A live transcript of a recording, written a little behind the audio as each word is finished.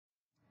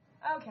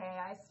Okay,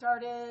 I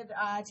started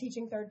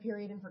teaching third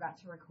period and forgot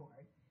to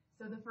record.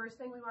 So the first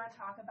thing we want to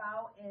talk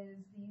about is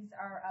these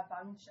are a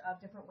bunch of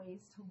different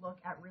ways to look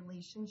at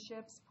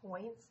relationships,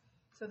 points.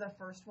 So the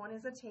first one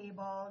is a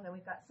table, and then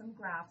we've got some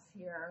graphs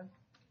here.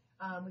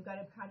 We've got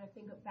to kind of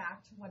think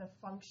back to what a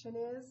function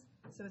is.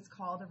 So it's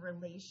called a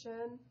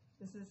relation.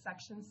 This is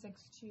section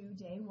 6.2,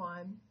 day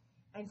 1.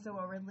 And so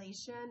a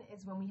relation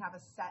is when we have a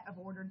set of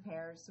ordered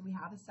pairs. So we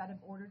have a set of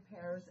ordered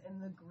pairs in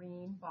the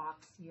green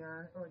box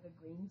here, or the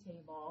green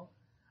table.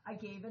 I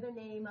gave it a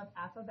name of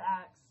f of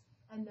x,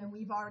 and then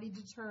we've already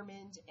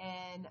determined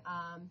in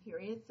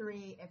period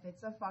 3 if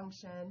it's a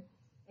function.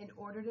 In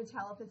order to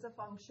tell if it's a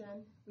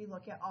function, we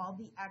look at all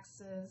the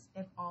x's.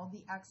 If all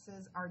the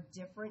x's are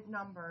different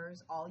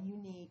numbers, all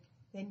unique,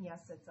 then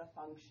yes, it's a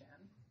function.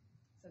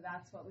 So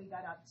that's what we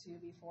got up to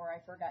before I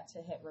forgot to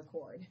hit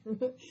record.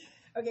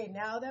 Okay,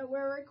 now that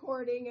we're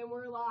recording and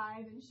we're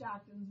live in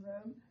SHACKTON's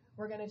room,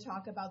 we're going to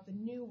talk about the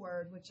new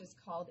word, which is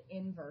called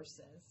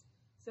inverses.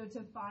 So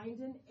to find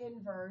an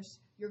inverse,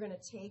 you're going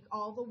to take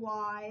all the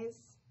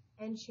y's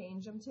and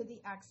change them to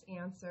the x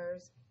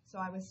answers. So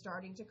I was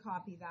starting to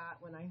copy that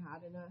when I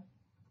had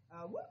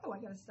I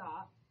got to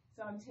stop.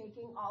 So I'm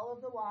taking all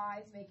of the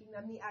y's, making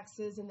them the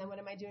x's, and then what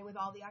am I doing with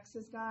all the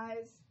x's,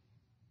 guys?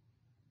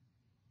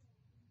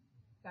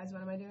 Guys,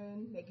 what am I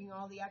doing? Making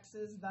all the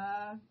x's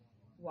the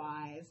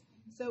y's.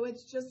 So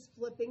it's just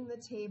flipping the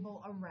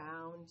table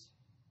around.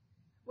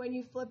 When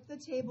you flip the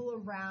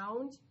table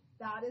around,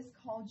 that is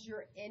called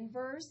your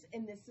inverse,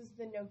 and this is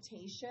the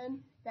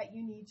notation that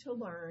you need to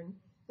learn.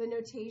 The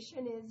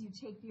notation is you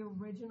take the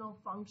original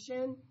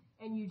function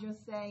and you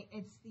just say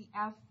it's the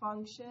f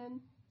function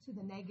to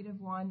the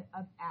 -1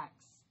 of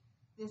x.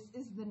 This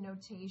is the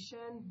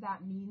notation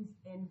that means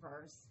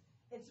inverse.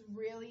 It's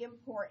really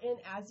important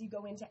as you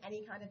go into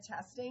any kind of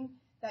testing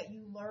that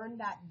you learn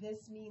that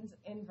this means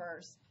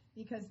inverse,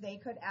 because they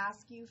could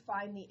ask you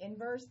find the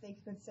inverse. They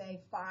could say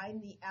find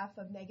the f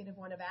of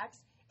 -1 of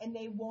x, and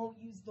they won't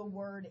use the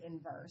word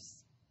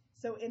inverse.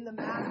 So in the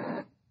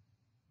math,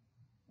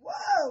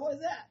 whoa, what was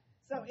that?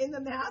 So in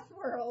the math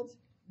world,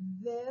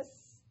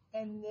 this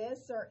and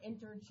this are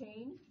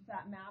interchanged.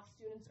 That math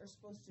students are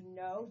supposed to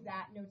know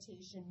that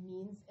notation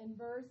means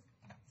inverse.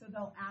 So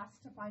they'll ask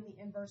to find the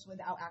inverse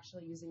without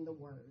actually using the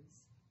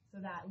words. So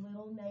that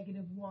little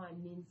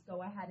 -1 means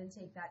go ahead and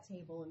take that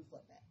table and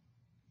flip it.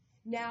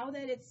 Now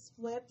that it's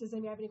flipped, does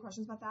anybody have any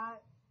questions about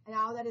that?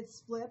 Now that it's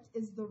flipped,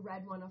 is the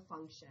red one a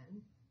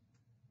function?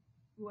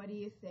 What do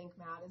you think,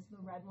 Matt? Is the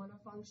red one a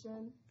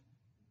function?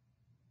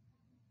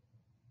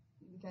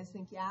 You guys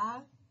think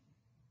yeah?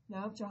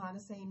 No?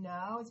 Johanna's saying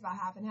no. It's about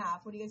half and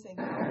half. What do you guys think?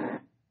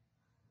 Oh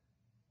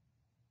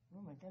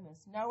my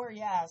goodness. No or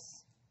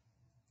yes?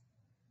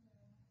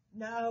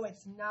 No,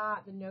 it's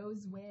not. The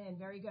no's win.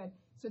 Very good.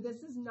 So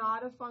this is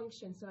not a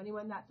function. So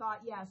anyone that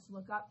thought yes,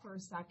 look up for a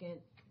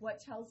second. What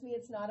tells me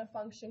it's not a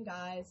function,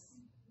 guys?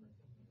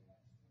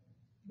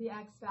 The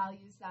x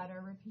values that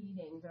are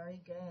repeating.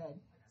 Very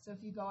good. So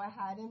if you go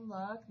ahead and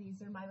look,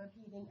 these are my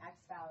repeating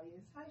x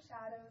values. Hi,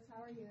 Shadows.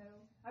 How are you?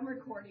 I'm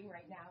recording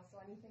right now, so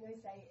anything I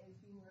say is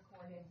being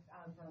recorded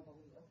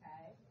verbally,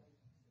 okay?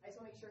 I just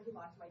want to make sure he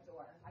locked my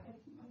door. I got to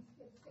keep these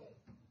kids safe.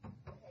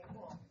 Okay,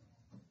 cool.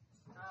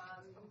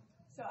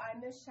 So I'm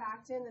Miss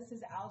Shackton. This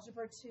is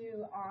Algebra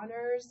 2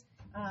 Honors.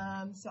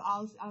 So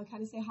I'll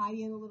kind of say hi to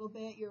you in a little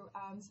bit. You're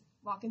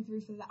walking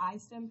through for the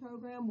iSTEM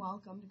program.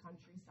 Welcome to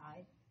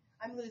Countryside.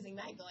 I'm losing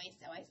my voice,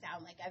 so I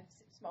sound like I've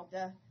smoked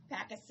a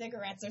pack of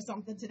cigarettes or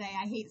something today.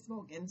 I hate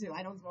smoking, too.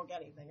 I don't smoke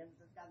anything. It's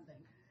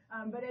disgusting.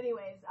 But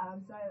anyways,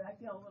 so I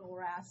feel a little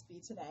raspy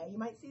today. You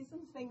might see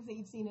some things that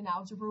you've seen in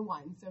Algebra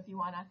 1. So if you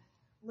want to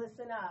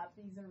listen up,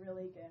 these are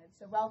really good.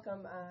 So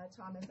welcome,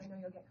 Thomas. I know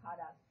you'll get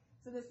caught up.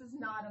 So this is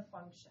not a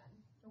function,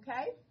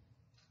 okay?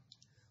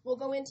 We'll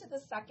go into the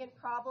second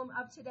problem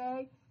of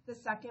today. The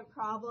second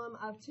problem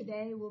of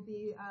today will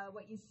be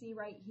what you see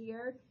right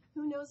here.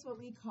 Who knows what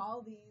we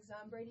call these?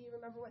 Brady, you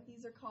remember what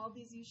these are called,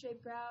 these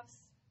U-shaped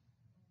graphs?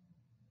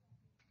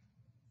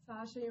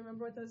 Sasha, you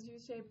remember what those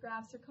U-shaped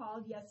graphs are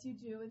called? Yes, you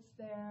do. It's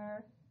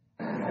there.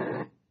 What's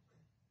going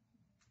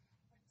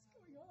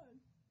on?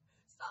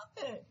 Stop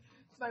it.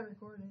 It's my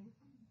recording.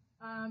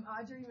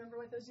 Audrey, you remember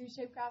what those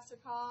U-shaped graphs are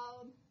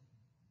called?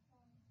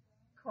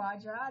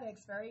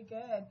 Quadratics. Very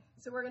good.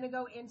 So we're going to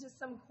go into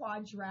some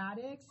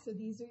quadratics. So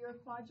these are your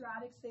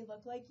quadratics. They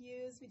look like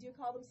U's. We do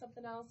call them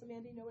something else.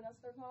 Amanda, you know what else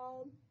they're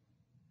called?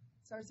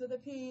 Starts with a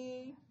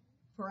P.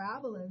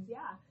 Parabolas,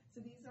 yeah. So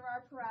these are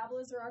our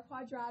parabolas or our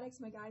quadratics.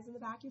 My guys in the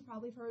back, you've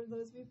probably heard of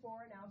those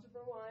before in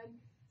Algebra 1.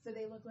 So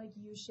they look like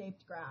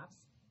U-shaped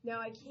graphs.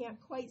 Now I can't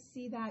quite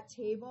see that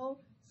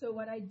table. So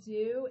what I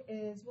do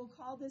is we'll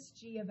call this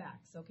G of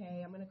X,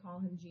 okay? I'm going to call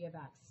him G of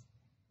X.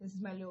 This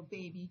is my little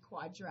baby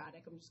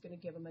quadratic. I'm just going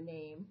to give him a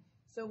name.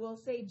 So we'll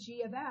say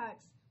G of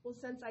X. Well,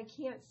 since I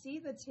can't see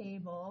the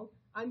table,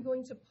 I'm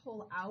going to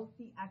pull out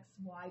the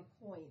XY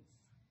points.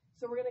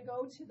 So we're going to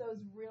go to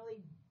those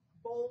really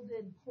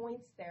bolded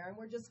points there, and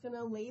we're just going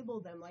to label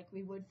them like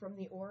we would from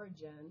the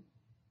origin.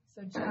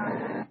 So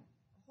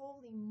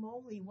holy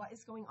moly, what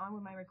is going on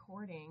with my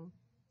recording?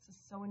 This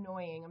is so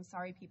annoying. I'm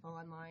sorry, people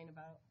online,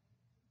 about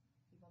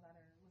people that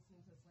are listening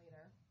to this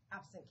later.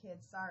 Absent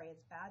kids, sorry,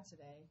 it's bad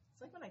today.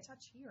 It's like when I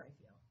touch here, I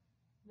feel.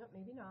 Nope,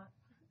 maybe not.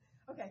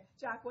 Okay,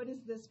 Jack, what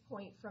is this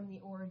point from the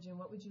origin?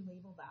 What would you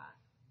label that?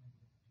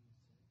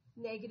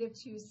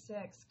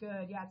 -2.6.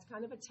 Good. Yeah, it's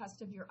kind of a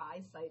test of your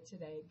eyesight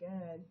today.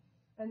 Good.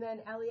 And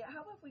then, Elliot,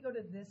 how about if we go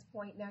to this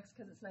point next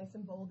because it's nice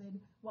and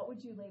bolded? What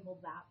would you label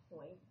that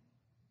point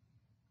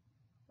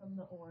from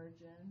the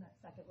origin, that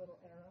second little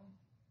arrow?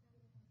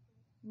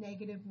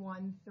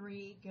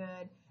 -1.3.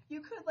 Good.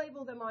 You could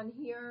label them on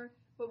here,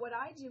 but what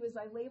I do is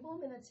I label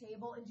them in a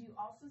table, and do you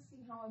also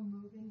see how I'm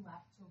moving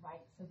left to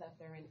right so that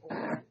they're in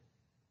order?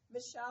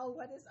 Michelle,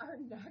 what is our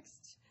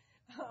next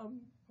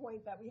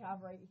point that we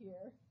have right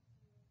here?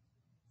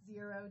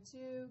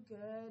 0.2,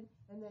 good.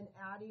 And then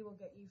Addie will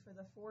get you for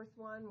the fourth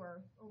one.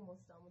 We're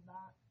almost done with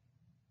that.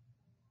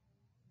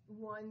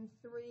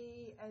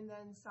 1.3, and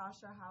then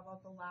Sasha, how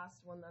about the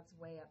last one that's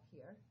way up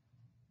here?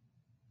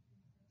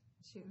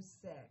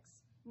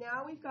 2.6.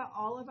 Now we've got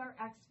all of our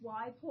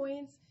XY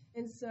points,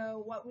 and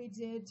so what we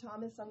did,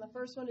 Thomas, on the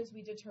first one is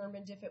we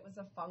determined if it was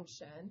a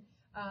function.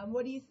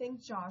 What do you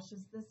think, Josh?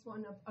 Is this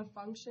one a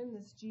function,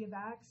 this g of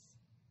x?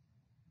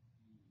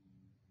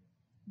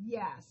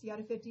 Yes, you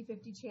had a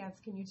 50-50 chance.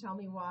 Can you tell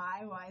me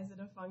why? Why is it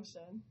a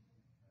function?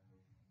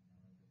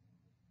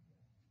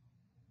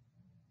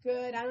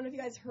 Good. I don't know if you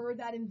guys heard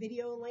that in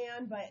video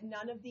land, but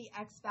none of the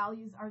x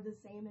values are the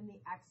same in the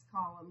x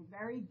column.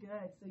 Very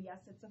good. So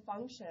yes, it's a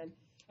function.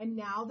 And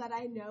now that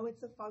I know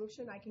it's a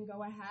function, I can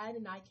go ahead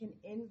and I can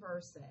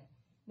inverse it.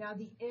 Now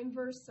the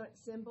inverse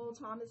symbol,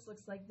 Thomas,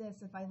 looks like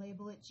this. If I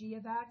label it g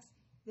of x,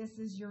 this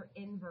is your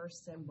inverse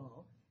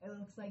symbol. It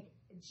looks like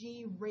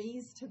g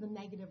raised to the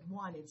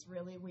 -1. It's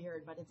really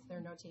weird, but it's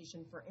their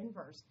notation for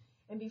inverse.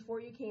 And before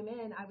you came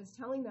in, I was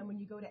telling them when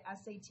you go to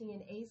SAT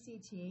and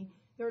ACT,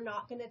 they're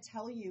not going to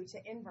tell you to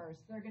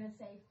inverse. They're going to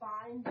say,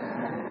 find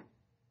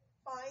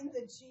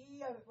the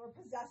g of, we're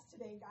possessed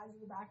today, guys in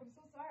the back. I'm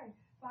so sorry.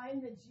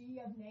 Find the g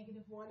of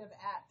 -1 of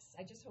x.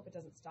 I just hope it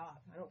doesn't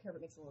stop. I don't care if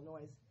it makes a little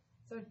noise.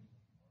 So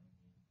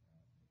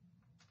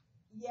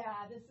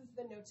yeah, this is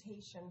the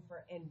notation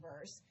for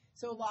inverse.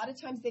 So a lot of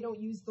times they don't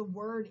use the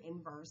word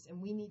inverse, and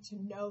we need to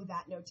know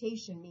that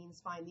notation means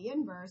find the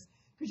inverse,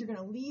 because you're going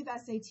to leave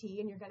SAT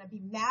and you're going to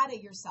be mad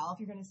at yourself.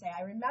 You're going to say,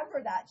 I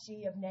remember that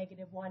g of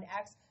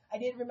 -1x. I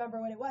didn't remember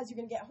what it was. You're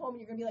going to get home and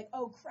you're going to be like,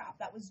 oh crap,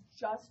 that was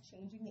just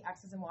changing the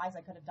x's and y's.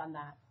 I could have done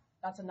that.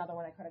 That's another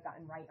one I could have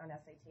gotten right on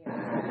SAT.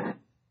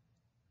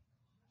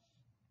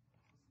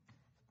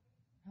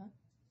 Huh?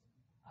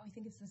 Oh, you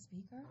think it's the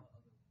speaker?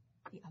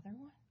 The other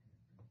one?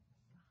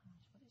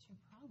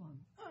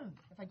 Problem.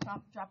 If I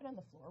drop it on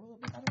the floor, will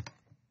it be better?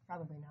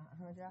 Probably not,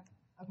 huh, Jack?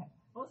 Okay,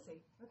 we'll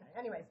see. Okay,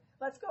 anyways,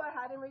 let's go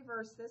ahead and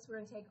reverse this. We're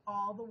going to take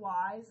all the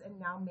y's and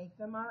now make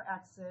them our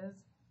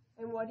x's.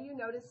 And what do you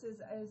notice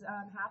is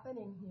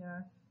happening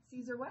here?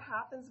 Caesar, what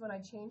happens when I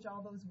change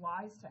all those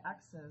y's to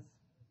x's?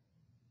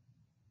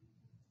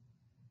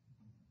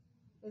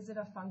 Is it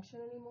a function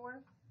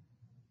anymore?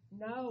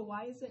 No,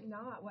 why is it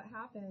not? What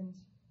happened?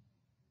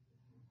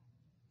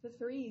 The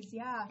 3's,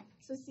 yeah.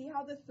 So see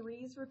how the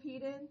 3's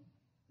repeated?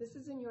 This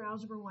is in your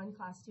Algebra 1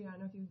 class too. I don't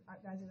know if you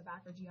guys in the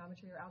back are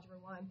geometry or Algebra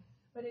 1.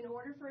 But in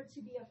order for it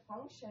to be a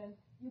function,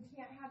 you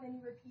can't have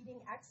any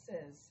repeating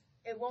x's.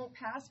 It won't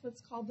pass what's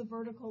called the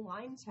vertical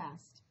line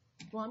test.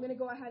 Well, I'm going to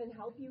go ahead and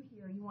help you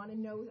here. You want to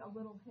know a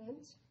little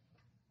hint?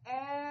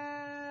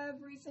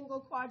 Every single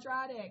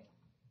quadratic,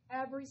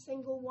 every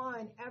single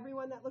one,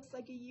 everyone that looks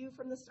like a U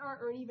from the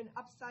start or an even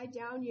upside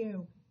down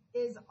U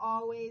is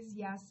always,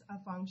 yes, a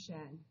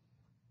function.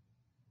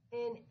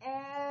 And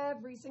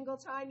every single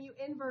time you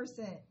inverse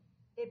it,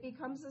 it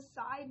becomes a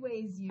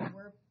sideways U.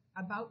 We're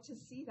about to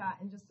see that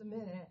in just a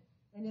minute,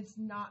 and it's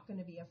not going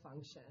to be a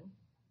function.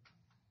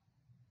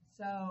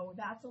 So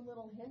that's a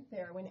little hint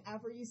there.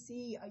 Whenever you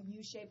see a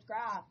U-shaped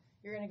graph,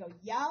 you're going to go,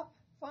 yep,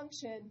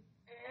 function,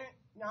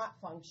 not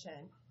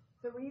function.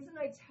 The reason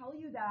I tell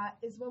you that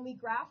is when we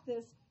graph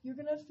this, you're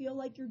going to feel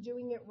like you're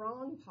doing it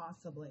wrong,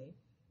 possibly.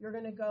 You're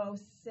going to go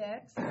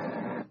 6.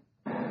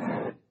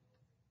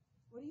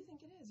 What do you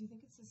think it is? You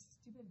think it's a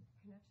stupid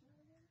connection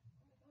over here?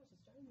 Oh my gosh,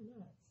 it's driving me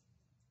nuts.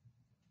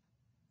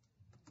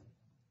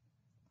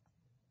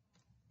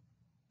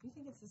 You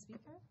think it's the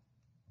speaker?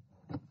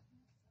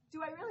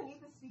 Do I really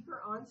need the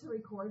speaker on to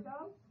record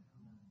though?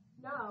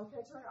 No, can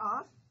I turn it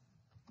off?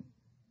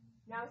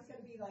 Now it's going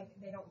to be like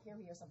they don't hear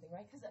me or something,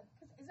 right? Because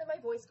isn't my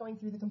voice going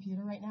through the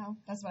computer right now?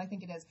 That's what I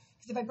think it is.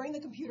 Because if I bring the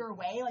computer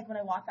away, like when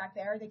I walk back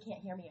there, they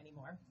can't hear me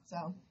anymore.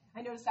 So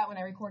I noticed that when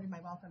I recorded my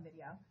welcome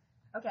video.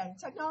 Okay,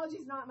 technology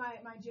is not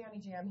my jammy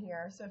jam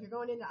here. So if you're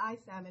going into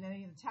ISEM and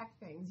any of the tech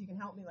things, you can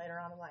help me later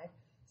on in life.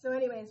 So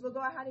anyways, we'll go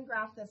ahead and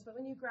graph this. But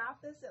when you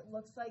graph this, it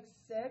looks like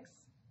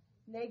 6,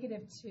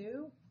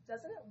 -2.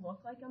 Doesn't it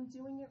look like I'm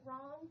doing it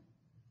wrong?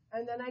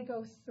 And then I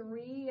go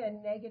 3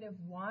 and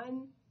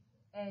 -1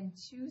 and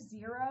 2,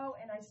 0,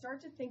 and I start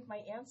to think my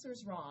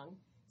answer's wrong.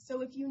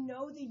 So if you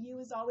know the U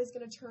is always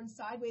going to turn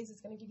sideways,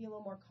 it's going to give you a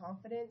little more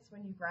confidence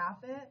when you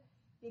graph it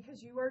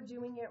because you are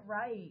doing it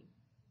right.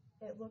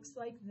 It looks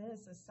like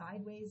this, a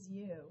sideways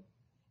U.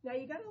 Now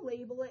you got to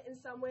label it in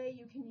some way.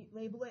 You can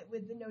label it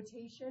with the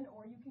notation,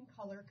 or you can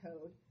color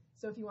code.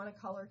 So if you want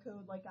to color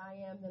code like I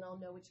am, then I'll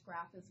know which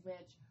graph is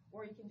which,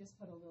 or you can just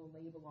put a little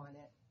label on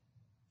it.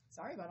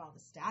 Sorry about all the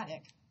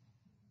static.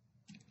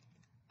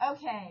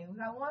 Okay, we've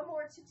got one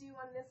more to do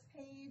on this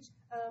page.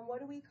 What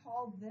do we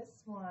call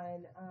this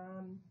one?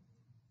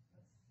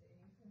 Let's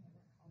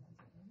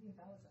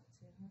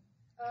see.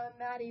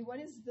 Maddie, what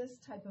is this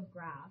type of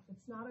graph?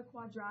 It's not a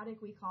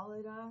quadratic. We call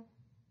it a,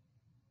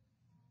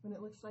 when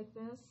it looks like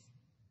this.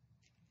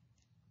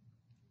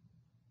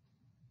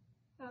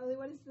 Natalie,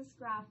 what is this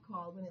graph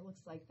called when it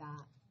looks like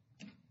that?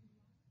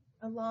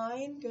 A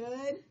line,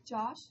 good.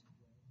 Josh?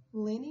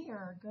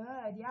 Linear,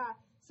 good, yeah.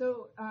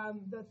 So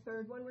the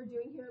third one we're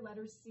doing here,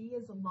 letter C,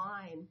 is a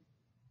line.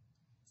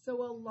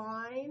 So a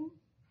line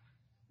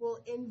will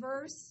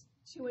inverse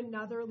to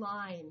another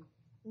line.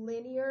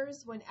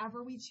 Linears,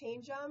 whenever we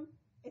change them,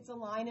 it's a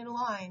line and a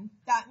line.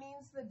 That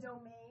means the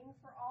domain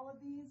for all of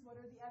these, what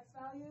are the x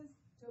values?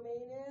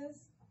 Domain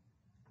is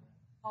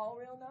all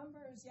real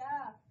numbers,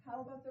 yeah.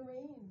 How about the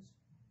range?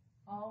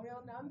 All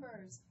real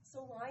numbers.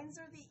 So lines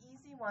are the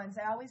easy ones.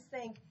 I always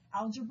think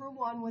Algebra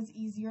 1 was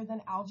easier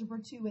than Algebra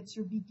 2. It's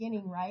your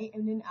beginning, right?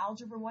 And in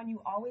Algebra 1,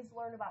 you always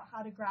learn about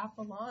how to graph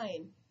a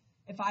line.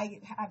 If I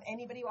have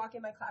anybody walk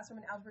in my classroom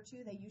in Algebra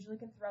 2, they usually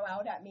can throw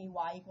out at me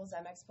y equals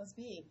mx plus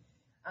b.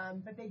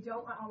 But they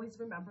don't always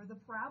remember the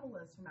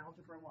parabolas from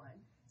Algebra 1.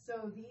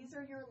 So these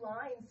are your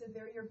lines, so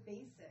they're your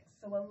basics.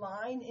 So a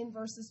line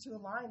inverses to a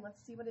line.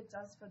 Let's see what it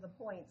does for the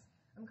points.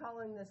 I'm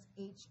calling this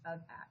h of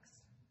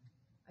x.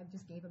 I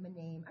just gave him a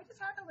name. I just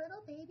had a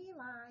little baby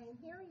line.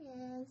 Here he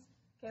is.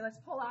 Okay, let's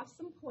pull off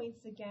some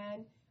points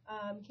again.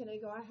 Can I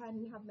go ahead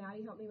and have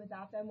Maddie help me with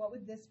that then? What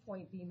would this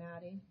point be,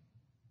 Maddie?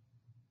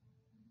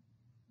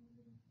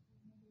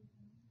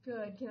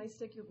 Good. Can I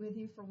stick it with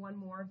you for one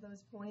more of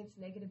those points?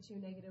 -2,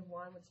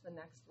 -1. What's the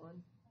next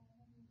one?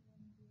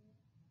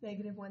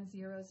 -1,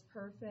 0 is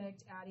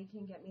perfect. Addie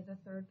can get me the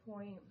third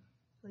point,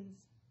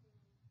 please.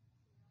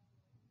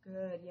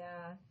 Good,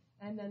 yeah.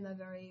 And then the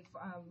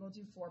we'll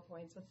do 4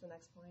 points. What's the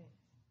next point?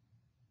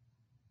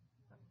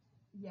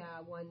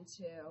 Yeah, 1,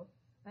 2.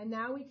 And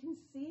now we can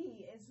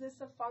see, is this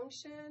a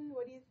function?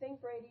 What do you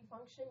think, Brady?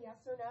 Function,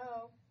 yes or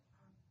no?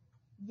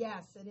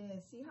 Yes, it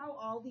is. See how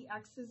all the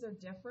x's are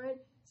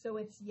different? So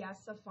it's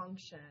yes, a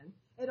function.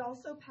 It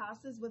also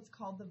passes what's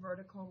called the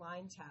vertical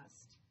line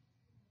test.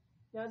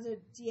 Now, as a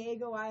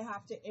Diego, I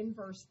have to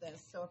inverse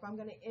this. So if I'm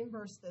going to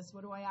inverse this,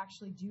 what do I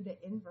actually do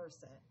to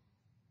inverse it?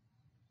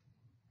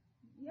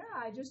 Yeah,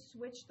 I just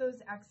switch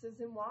those x's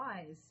and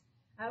y's.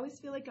 I always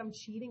feel like I'm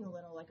cheating a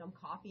little, like I'm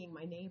copying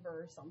my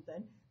neighbor or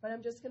something. But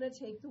I'm just going to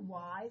take the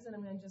y's and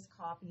I'm going to just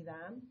copy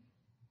them.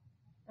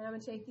 And I'm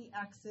going to take the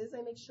x's.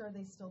 I make sure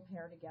they still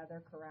pair together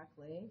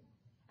correctly.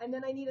 And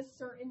then I need a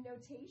certain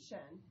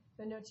notation.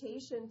 The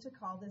notation to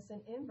call this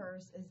an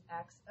inverse is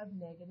x of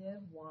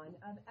 -1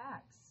 of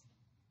x.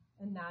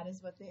 And that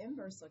is what the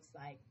inverse looks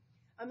like.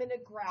 I'm going to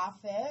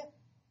graph it.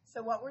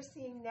 So what we're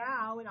seeing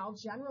now, and I'll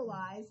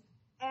generalize,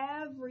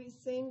 every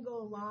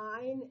single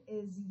line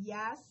is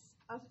yes,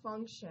 a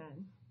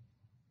function,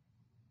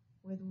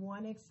 with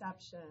one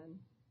exception.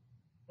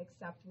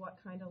 Except what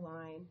kind of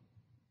line?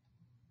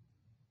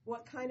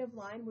 What kind of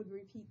line would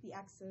repeat the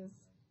x's?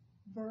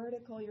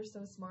 Vertical, you're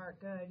so smart,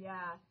 good,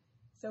 yeah.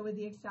 So with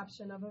the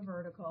exception of a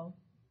vertical.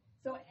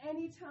 So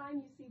anytime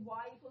you see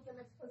y equals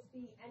mx plus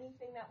b,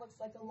 anything that looks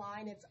like a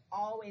line, it's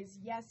always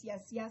yes,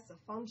 yes, yes, a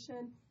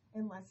function,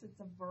 unless it's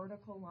a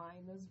vertical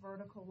line. Those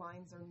vertical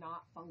lines are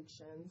not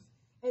functions.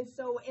 And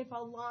so if a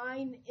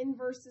line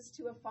inverses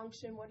to a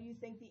function, what do you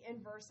think the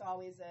inverse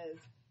always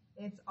is?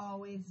 It's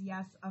always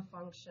yes, a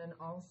function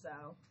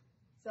also.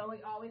 So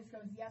it always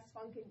goes yes,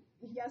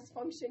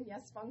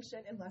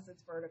 function, unless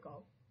it's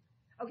vertical.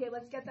 Okay,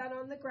 let's get that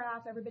on the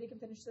graph. Everybody can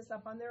finish this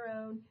up on their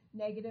own.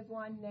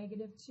 -1,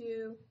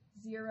 -2,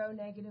 0,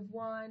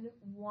 -1,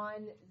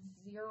 1,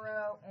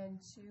 0,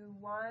 and 2,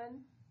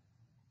 1.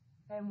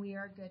 And we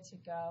are good to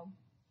go.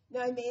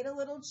 Now, I made a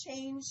little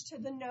change to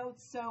the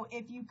notes, so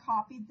if you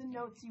copied the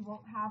notes you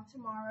won't have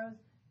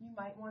tomorrow's, you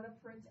might want to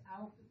print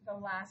out the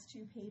last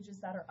 2 pages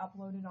that are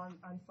uploaded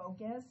on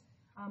Focus.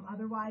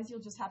 Otherwise, you'll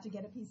just have to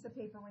get a piece of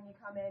paper when you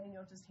come in and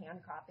you'll just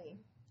hand copy.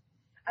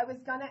 I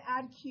was going to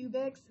add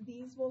cubics.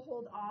 These will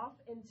hold off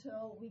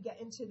until we get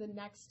into the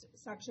next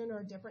section or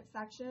a different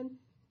section.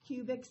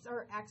 Cubics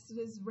are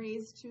x's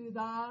raised to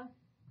the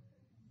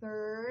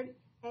third,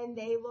 and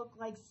they look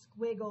like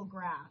squiggle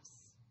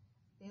graphs.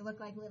 They look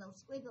like little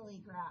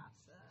squiggly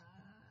graphs,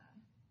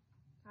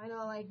 kind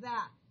of like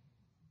that.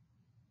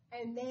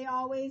 And they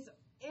always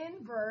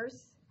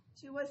inverse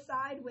to a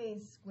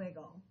sideways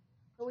squiggle.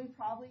 So we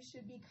probably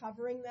should be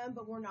covering them,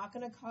 but we're not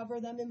going to cover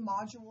them in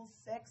Module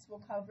 6. We'll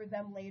cover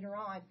them later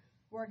on.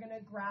 We're going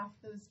to graph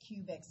those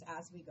cubics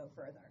as we go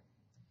further.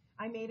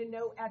 I made a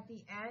note at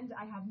the end.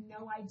 I have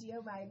no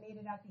idea why I made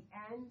it at the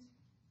end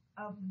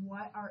of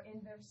what our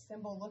inverse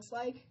symbol looks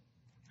like.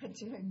 I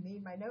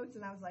made my notes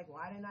and I was like,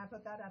 why didn't I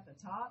put that at the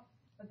top?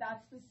 But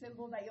that's the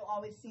symbol that you'll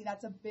always see.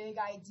 That's a big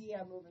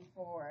idea moving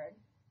forward.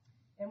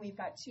 And we've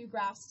got 2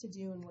 graphs to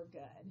do, and we're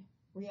good.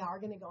 We are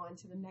going to go on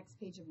to the next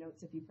page of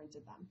notes if you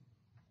printed them.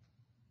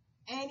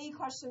 Any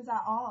questions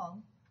at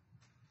all?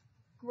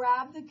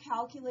 Grab the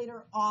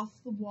calculator off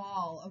the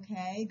wall,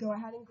 okay? Go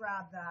ahead and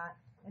grab that.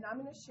 And I'm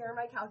going to share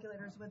my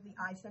calculators with the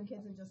ISEM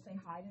kids and just say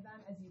hi to them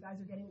as you guys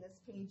are getting this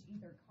page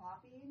either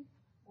copied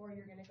or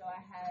you're going to go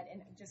ahead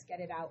and just get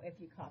it out if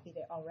you copied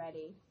it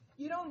already.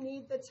 You don't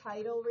need the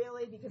title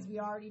really because we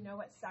already know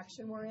what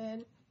section we're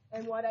in.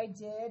 And what I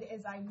did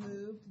is I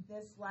moved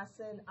this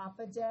lesson up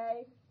a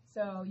day.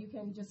 So you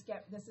can just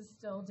get, this is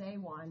still day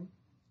 1.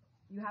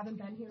 You haven't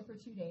been here for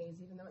 2 days,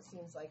 even though it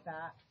seems like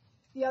that.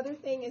 The other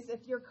thing is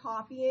if you're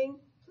copying,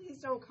 please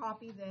don't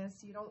copy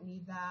this. You don't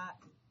need that.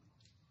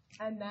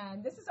 And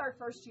then this is our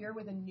first year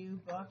with a new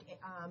book,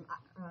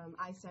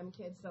 ISEM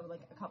kids, so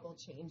like a couple of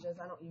changes.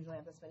 I don't usually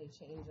have this many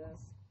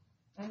changes.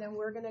 And then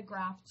we're going to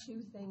graph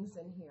 2 things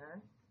in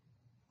here.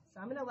 So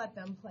I'm going to let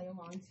them play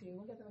along too.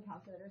 We'll get them a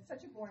calculator. It's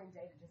such a boring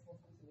day to just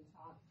listen to me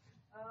talk.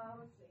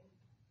 Let's see.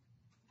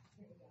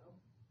 Here we go.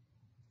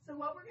 So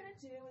what we're going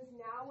to do is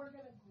now we're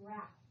going to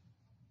graph.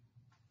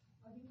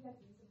 I'll give you guys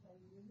discipline.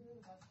 You're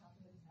doing the best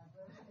calculators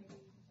ever. Maybe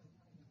you can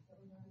show me how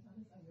to learn on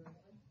this under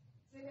again.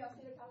 So maybe I'll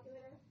see the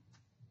calculator.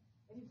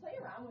 If you play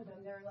around with them,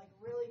 they're like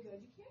really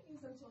good. You can't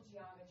use them till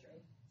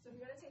geometry. So if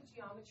you're going to take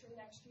geometry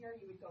next year,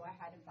 you would go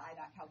ahead and buy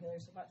that calculator.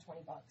 So about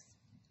 $20.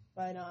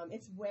 But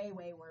it's way,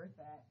 way worth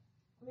it.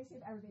 Let me see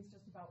if everybody's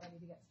just about ready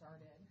to get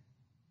started.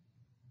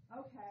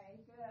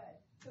 Okay, good.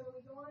 So when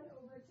we go on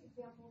over to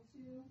example 2,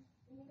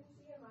 and you can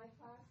see in my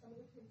class, some of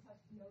the kids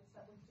have notes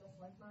that look just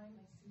like mine.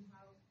 Like see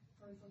how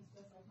first one's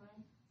just like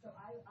mine. So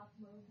I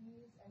upload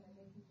these, and then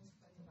they can just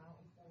print them out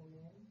and fill them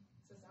in.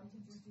 So some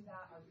teachers do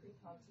that. Our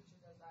pre-calc teacher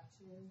does that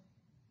too.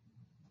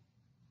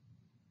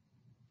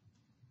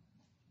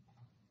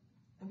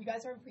 If you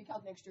guys are in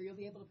pre-calc next year,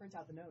 you'll be able to print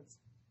out the notes.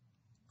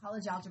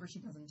 College algebra, she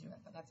doesn't do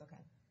it, but that's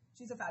okay.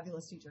 She's a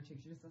fabulous teacher, too.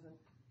 She just doesn't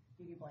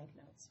give you blank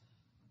notes.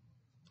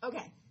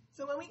 Okay,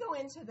 so when we go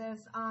into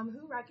this,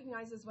 who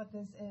recognizes what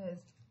this is?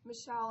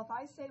 Michelle, if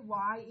I say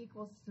y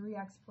equals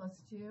 3x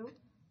plus 2,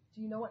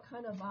 do you know what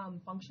kind of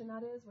function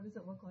that is? What does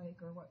it look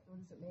like, or what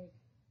does it make?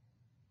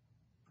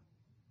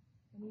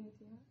 Any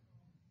idea?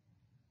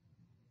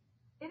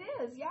 It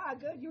is, yeah,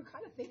 good. You're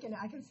kind of thinking it.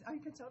 I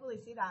can totally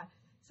see that.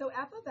 So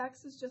f of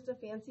x is just a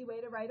fancy way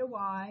to write a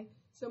y.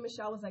 So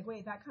Michelle was like,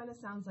 wait, that kind of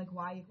sounds like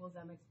y equals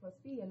mx plus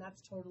b, and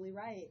that's totally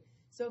right.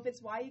 So if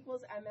it's y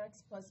equals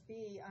mx plus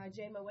b,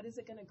 Jema, what is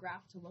it going to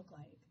graph to look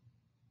like?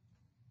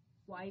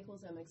 Y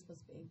equals mx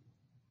plus b.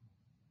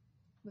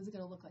 What is it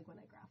going to look like when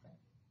I graph it?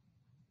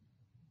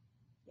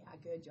 Yeah,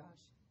 good,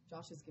 Josh.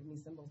 Josh is giving me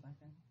symbols back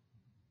there.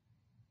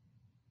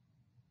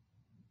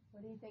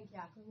 What do you think,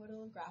 Jacqueline? What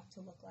will a graph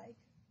to look like?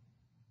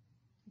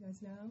 You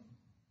guys know?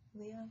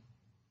 Leah?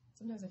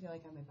 Sometimes I feel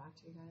like I have my back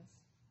to you guys.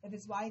 If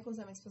it's y equals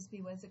mx plus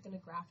b, what is it going to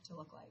graph to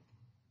look like?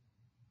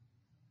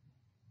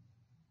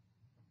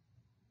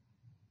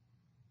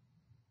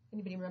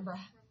 Anybody remember?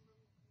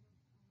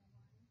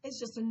 It's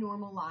just a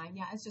normal line.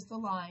 Yeah, it's just a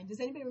line. Does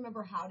anybody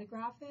remember how to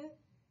graph it?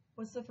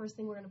 What's the first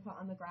thing we're going to put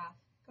on the graph?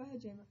 Go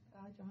ahead, Johanna.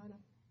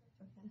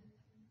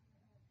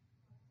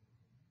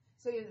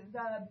 So you're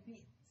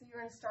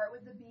going to start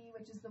with the b,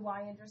 which is the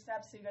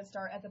y-intercept. So you're going to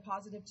start at the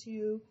positive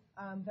 2.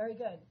 Very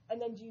good.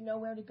 And then do you know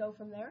where to go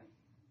from there?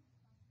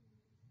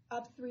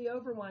 Up 3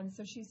 over 1.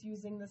 So she's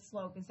using the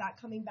slope. Is that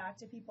coming back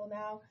to people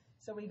now?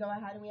 So we go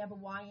ahead and we have a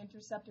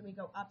y-intercept and we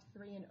go up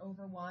 3 and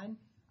over 1.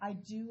 I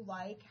do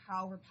like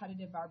how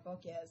repetitive our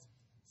book is.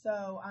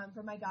 So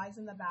for my guys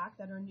in the back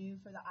that are new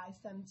for the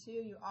ISEM 2,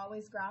 you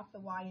always graph the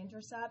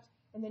y-intercept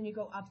and then you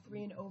go up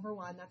 3 and over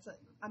 1. That's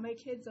my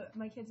kid's an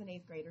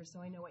 8th grader, so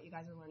I know what you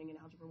guys are learning in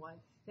Algebra 1.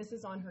 This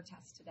is on her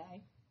test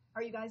today.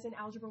 Are you guys in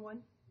Algebra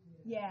 1?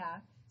 Yeah.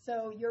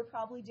 So you're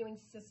probably doing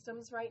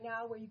systems right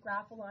now where you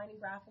graph a line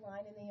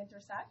and they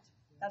intersect.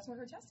 That's what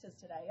her test is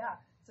today, yeah.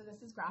 So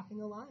this is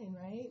graphing a line,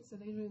 right? So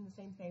they're doing the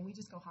same thing. We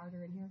just go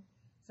harder in here.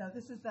 So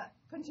this is the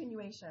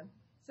continuation.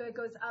 So it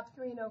goes up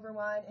 3 and over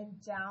 1 and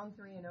down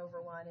 3 and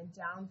over 1 and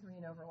down 3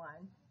 and over 1.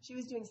 She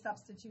was doing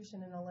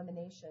substitution and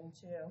elimination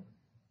too.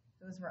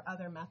 Those were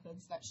other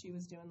methods that she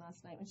was doing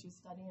last night when she was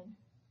studying.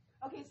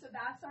 Okay, so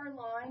that's our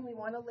line. We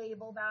want to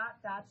label that.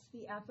 That's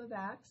the f of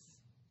x.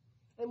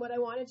 And what I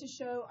wanted to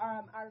show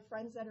our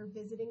friends that are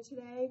visiting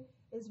today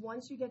is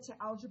once you get to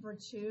Algebra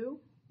 2,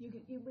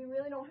 we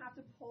really don't have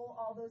to pull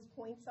all those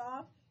points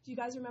off. Do you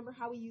guys remember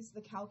how we use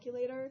the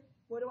calculator?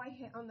 What do I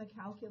hit on the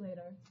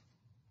calculator?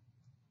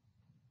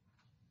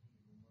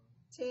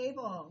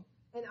 Table.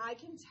 And I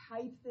can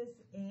type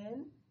this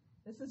in.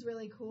 This is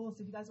really cool.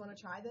 So if you guys want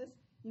to try this,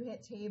 you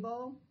hit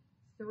table,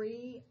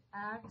 3x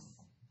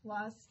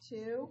plus 2.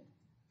 You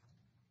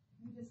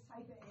just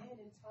type it in,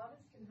 and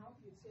Thomas can help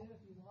you too if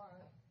you want.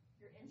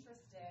 If you're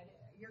interested,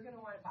 you're going to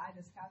want to buy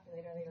this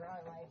calculator later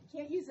on in life. You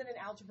can't use it in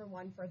Algebra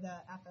 1 for the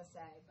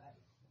FSA, but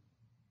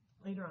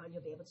later on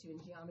you'll be able to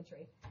in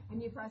geometry.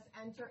 And you press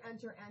enter,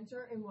 enter,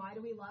 enter, and why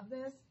do we love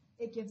this?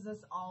 It gives us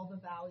all the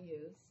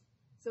values.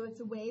 So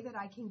it's a way that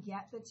I can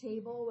get the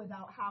table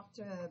without have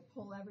to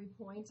pull every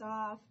point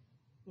off.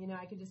 You know,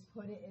 I can just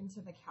put it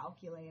into the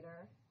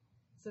calculator.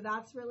 So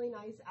that's really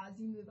nice as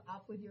you move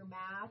up with your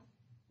math.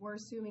 We're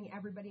assuming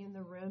everybody in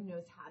the room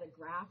knows how to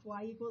graph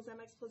y equals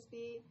mx plus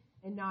b,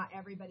 and not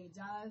everybody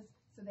does.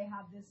 So they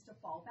have this to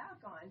fall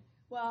back on.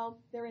 Well,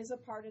 there is a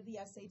part of the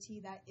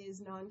SAT that is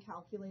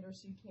non-calculator,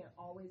 so you can't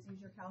always use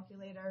your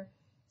calculator.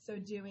 So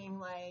doing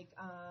like,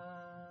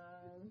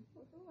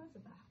 who was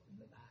it that?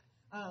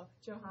 Oh,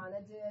 Johanna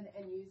did,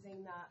 and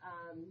using the,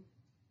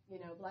 you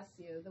know, bless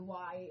you, the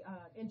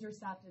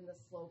y-intercept and the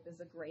slope is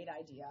a great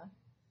idea.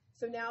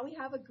 So now we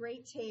have a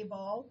great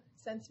table.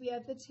 Since we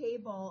have the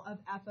table of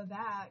f of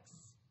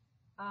x,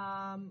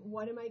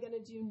 what am I going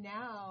to do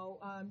now?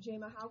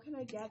 Jema, how can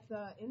I get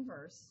the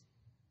inverse?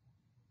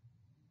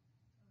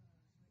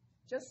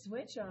 Just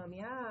switch them,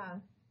 yeah.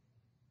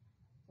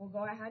 We'll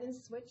go ahead and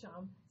switch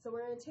them. So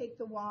we're going to take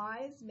the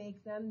y's,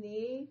 make them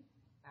the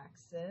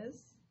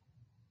x's.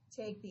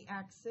 Take the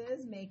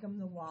x's, make them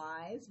the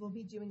y's. We'll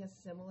be doing a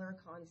similar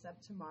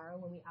concept tomorrow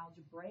when we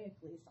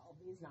algebraically solve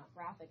these, not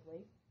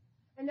graphically.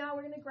 And now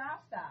we're going to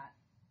graph that.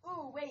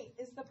 Oh, wait,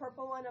 is the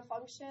purple one a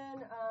function?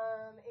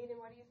 Aiden,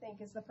 what do you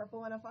think? Is the purple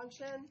one a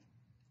function?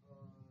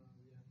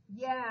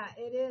 Yeah,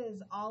 it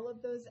is. All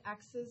of those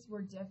x's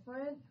were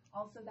different.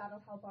 Also,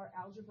 that'll help our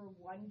Algebra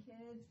 1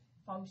 kids.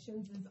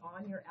 Functions is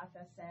on your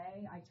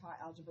FSA. I taught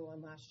Algebra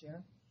 1 last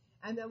year.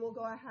 And then we'll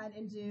go ahead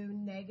and do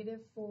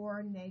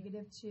 -4,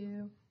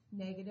 -2,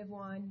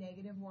 -1,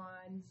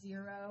 -1,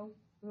 0.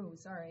 Ooh,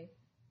 sorry.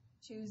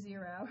 2,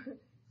 0.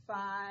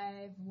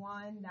 5,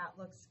 1. That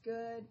looks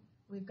good.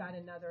 We've got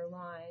another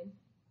line.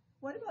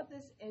 What about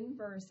this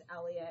inverse,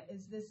 Elliot?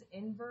 Is this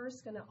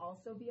inverse going to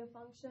also be a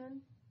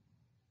function?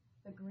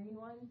 The green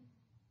one?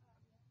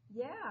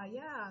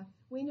 Yeah.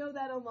 We know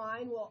that a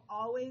line will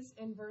always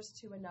inverse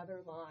to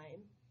another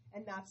line,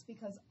 and that's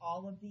because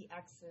all of the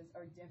x's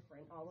are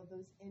different. All of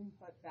those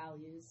input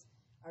values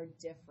are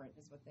different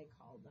is what they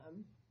call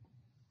them.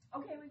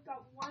 Okay, we've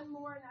got one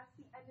more, and that's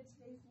the end of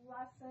today's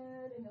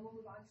lesson, and then we'll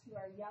move on to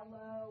our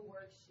yellow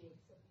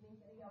worksheet. So if you need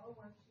a yellow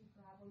worksheet,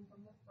 grab one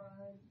from the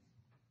front.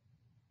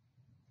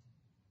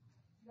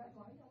 You guys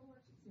want a yellow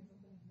worksheet? See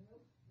something new?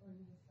 Or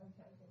you just,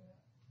 okay,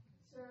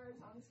 sure,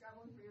 Thomas,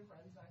 grab one for your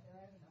friends back there.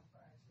 I have enough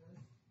for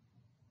extras.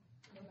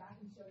 Go back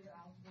and show your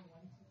Algebra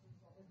 1 teachers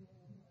what we're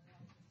doing in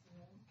our Algebra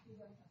 2. You're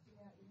going to testing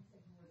out, you can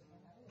say more than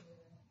that.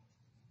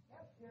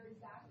 Yep, you're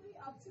exactly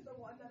up to the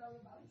one that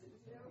I'm about to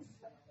do.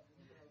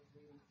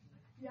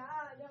 Yeah,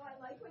 no, I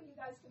like when you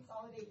guys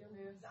consolidate your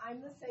moves.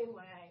 I'm the same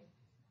way.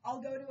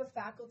 I'll go to a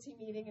faculty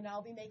meeting and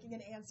I'll be making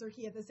an answer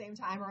key at the same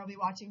time, or I'll be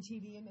watching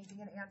TV and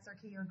making an answer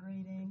key or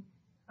grading.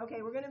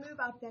 Okay, we're going to move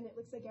up then. It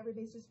looks like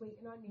everybody's just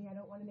waiting on me. I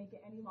don't want to make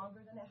it any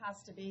longer than it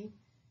has to be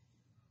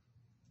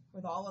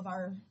with all of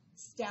our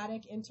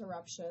static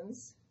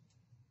interruptions.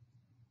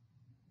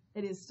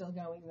 It is still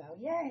going though.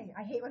 Yay!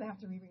 I hate when I have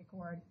to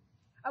re-record.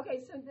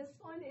 Okay, so this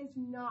one is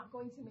not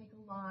going to make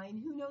a line.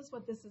 Who knows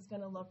what this is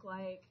going to look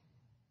like?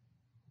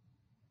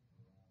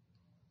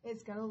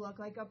 It's going to look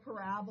like a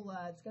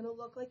parabola. It's going to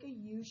look like a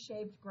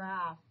U-shaped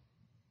graph.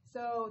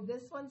 So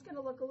this one's going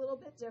to look a little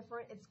bit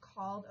different. It's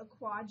called a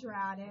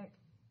quadratic.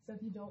 So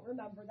if you don't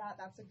remember that,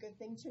 that's a good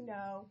thing to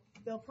know.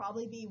 There'll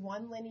probably be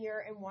one linear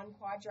and one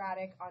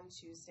quadratic on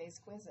Tuesday's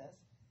quizzes.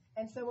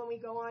 And so when we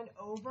go on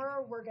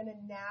over, we're going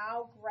to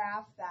now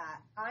graph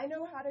that. I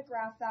know how to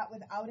graph that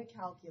without a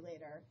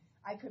calculator.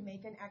 I could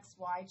make an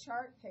XY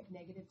chart, pick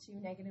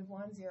 -2,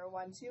 -1, 0,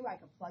 1, 2. I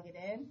could plug it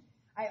in.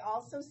 I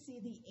also see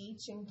the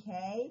H and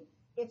K.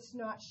 It's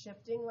not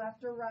shifting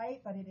left or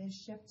right, but it is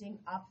shifting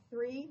up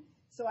 3.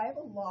 So I have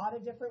a lot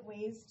of different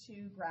ways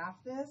to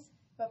graph this,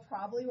 but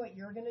probably what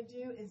you're going to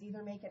do is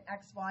either make an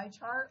XY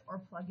chart or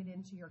plug it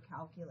into your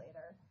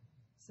calculator.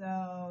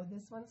 So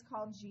this one's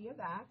called G of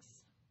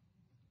X.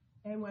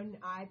 And when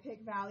I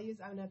pick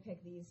values, I'm going to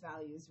pick these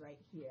values right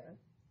here.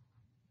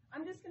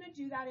 I'm just going to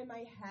do that in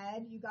my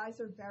head. You guys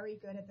are very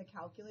good at the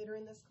calculator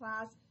in this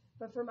class.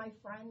 But for my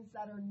friends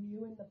that are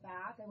new in the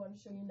back, I want to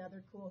show you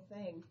another cool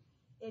thing.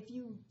 If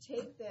you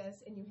take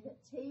this and you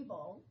hit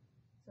table,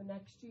 so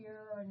next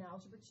year or in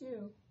Algebra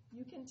 2,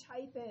 you can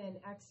type in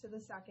x to the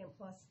second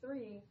plus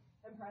 3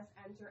 and press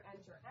enter,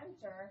 enter,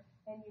 enter,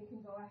 and you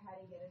can go ahead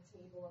and get a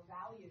table of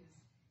values.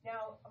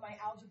 Now, my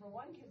Algebra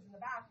 1 kids in the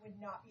back would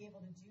not be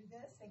able to do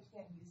this. They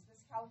can't use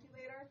this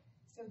calculator,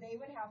 so they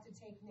would have to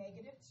take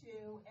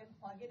 -2 and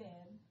plug it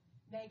in.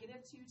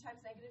 -2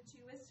 times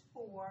 -2 is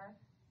 4.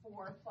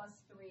 4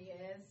 plus 3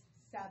 is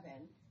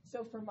 7.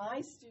 So for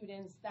my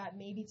students that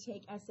maybe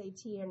take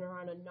SAT and are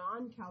on a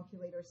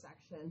non-calculator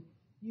section,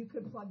 you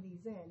could plug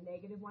these in.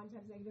 -1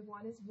 times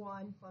 -1 is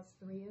 1, plus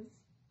 3 is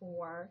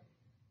 4.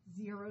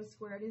 0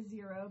 squared is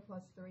 0,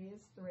 plus 3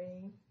 is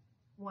 3.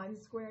 1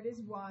 squared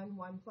is 1,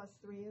 1 plus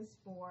 3 is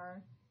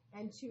 4.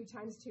 And 2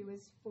 times 2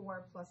 is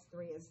 4, plus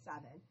 3 is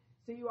 7.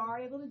 So you are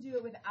able to do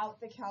it without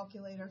the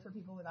calculator for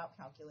people without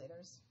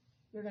calculators.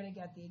 You're going to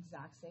get the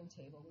exact same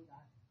table we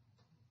got.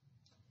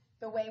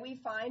 The way we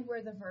find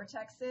where the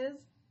vertex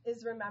is,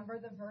 is remember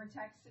the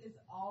vertex is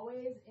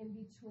always in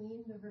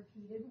between the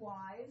repeated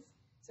y's.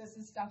 So this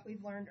is stuff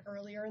we've learned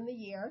earlier in the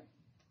year.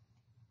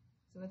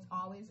 So it's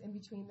always in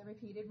between the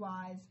repeated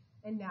y's,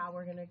 and now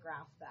we're going to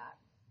graph that.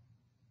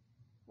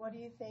 What do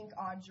you think,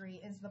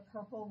 Audrey? Is the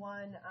purple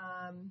one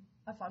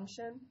a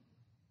function?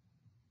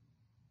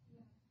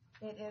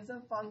 Yeah. It is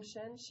a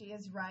function. She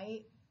is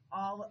right.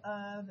 All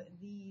of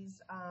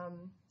these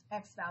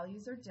x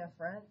values are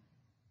different.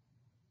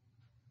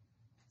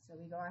 So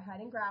we go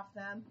ahead and graph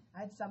them. I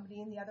had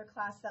somebody in the other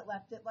class that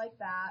left it like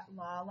that.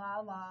 La, la,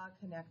 la.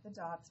 Connect the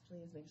dots,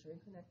 please. Make sure you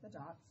connect the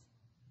dots.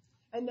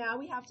 And now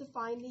we have to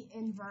find the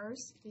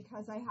inverse.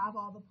 Because I have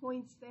all the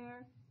points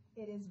there,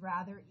 it is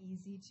rather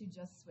easy to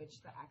just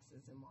switch the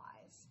x's and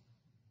y's.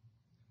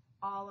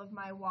 All of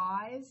my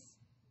y's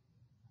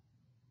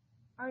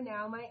are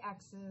now my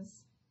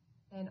x's,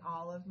 and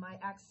all of my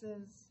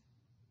x's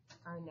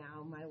are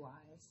now my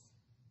y's.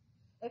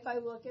 If I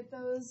look at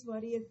those,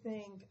 what do you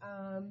think?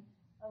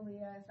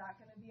 Aaliyah, is that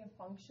going to be a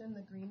function,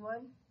 the green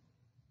one?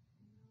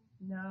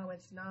 No,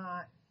 it's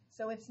not.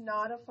 So it's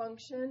not a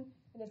function,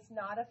 and it's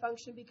not a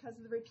function because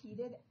of the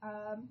repeated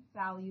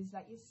values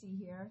that you see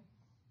here.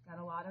 Got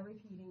a lot of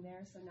repeating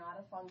there, so not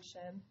a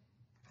function.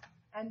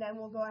 And then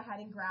we'll go ahead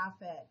and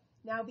graph it.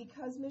 Now,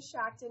 because Ms.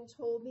 Shackton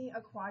told me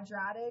a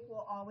quadratic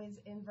will always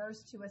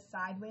inverse to a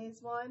sideways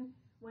one,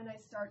 when I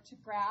start to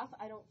graph,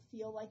 I don't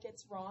feel like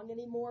it's wrong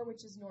anymore,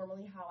 which is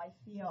normally how I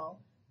feel.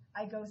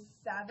 I go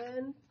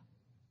 7,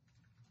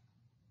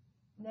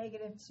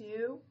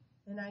 -2,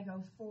 and I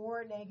go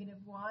 4,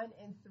 -1,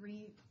 and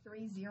 3,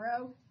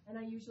 0, and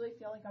I usually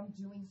feel like I'm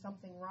doing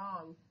something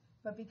wrong.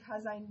 But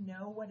because I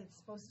know what it's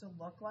supposed to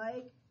look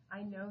like,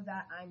 I know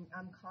that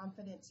I'm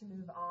confident to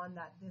move on,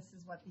 that this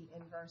is what the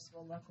inverse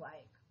will look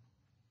like.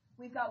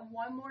 We've got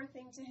one more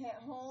thing to hit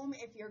home.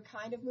 If you're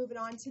kind of moving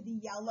on to the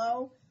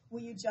yellow, will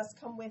you just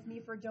come with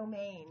me for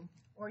domain?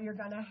 Or you're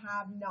going to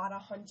have not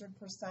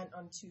 100%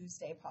 on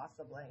Tuesday,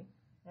 possibly.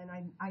 And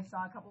I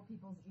saw a couple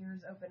people's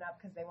ears open up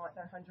because they want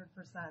their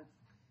 100%.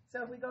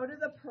 So if we go to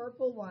the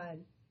purple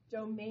one,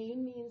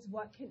 domain means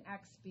what can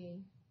x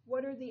be?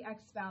 What are the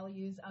x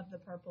values of the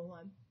purple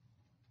one?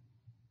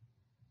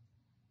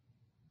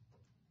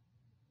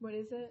 What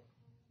is it?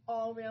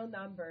 All real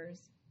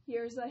numbers.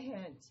 Here's a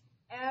hint.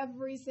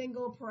 Every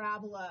single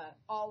parabola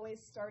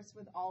always starts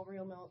with all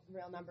real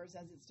numbers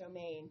as its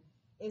domain.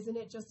 Isn't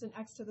it just an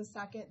x to the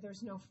second?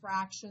 There's no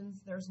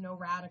fractions, there's no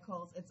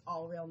radicals, it's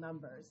all real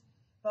numbers.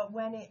 But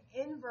when it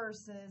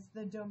inverses,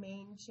 the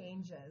domain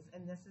changes,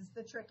 and this is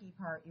the tricky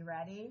part. You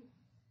ready?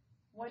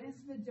 What is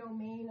the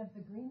domain of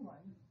the green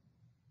one?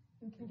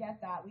 Who can get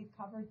that? We've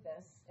covered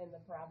this in the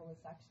parabola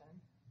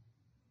section.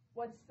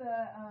 What's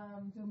the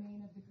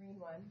domain of the green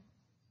one?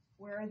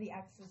 Where are the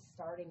x's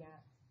starting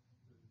at?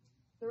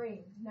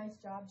 3. Nice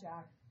job,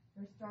 Jack.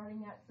 They're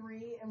starting at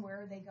 3, and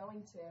where are they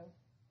going to?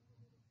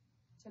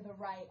 To the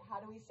right. How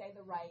do we say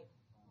the right?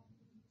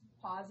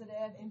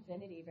 Positive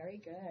infinity. Very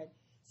good.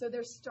 So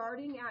they're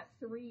starting at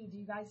 3. Do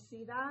you guys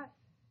see that?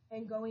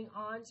 And going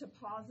on to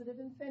positive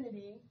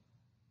infinity.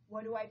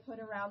 What do I put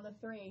around the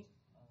 3?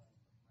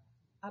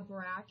 A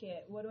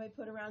bracket. What do I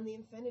put around the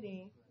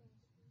infinity?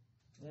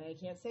 I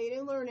can't say you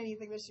didn't learn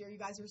anything this year. You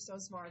guys are so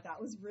smart.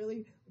 That was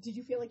really, did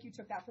you feel like you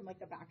took that from like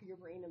the back of your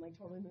brain and like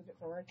totally moved it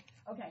forward?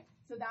 Okay,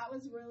 so that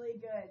was really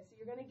good. So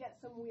you're going to get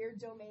some weird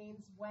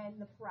domains when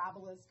the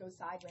parabolas go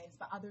sideways.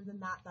 But other than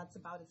that, that's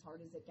about as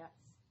hard as it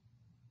gets.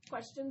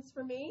 Questions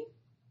for me?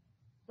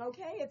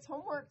 Okay, it's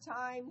homework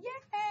time.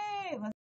 Yay!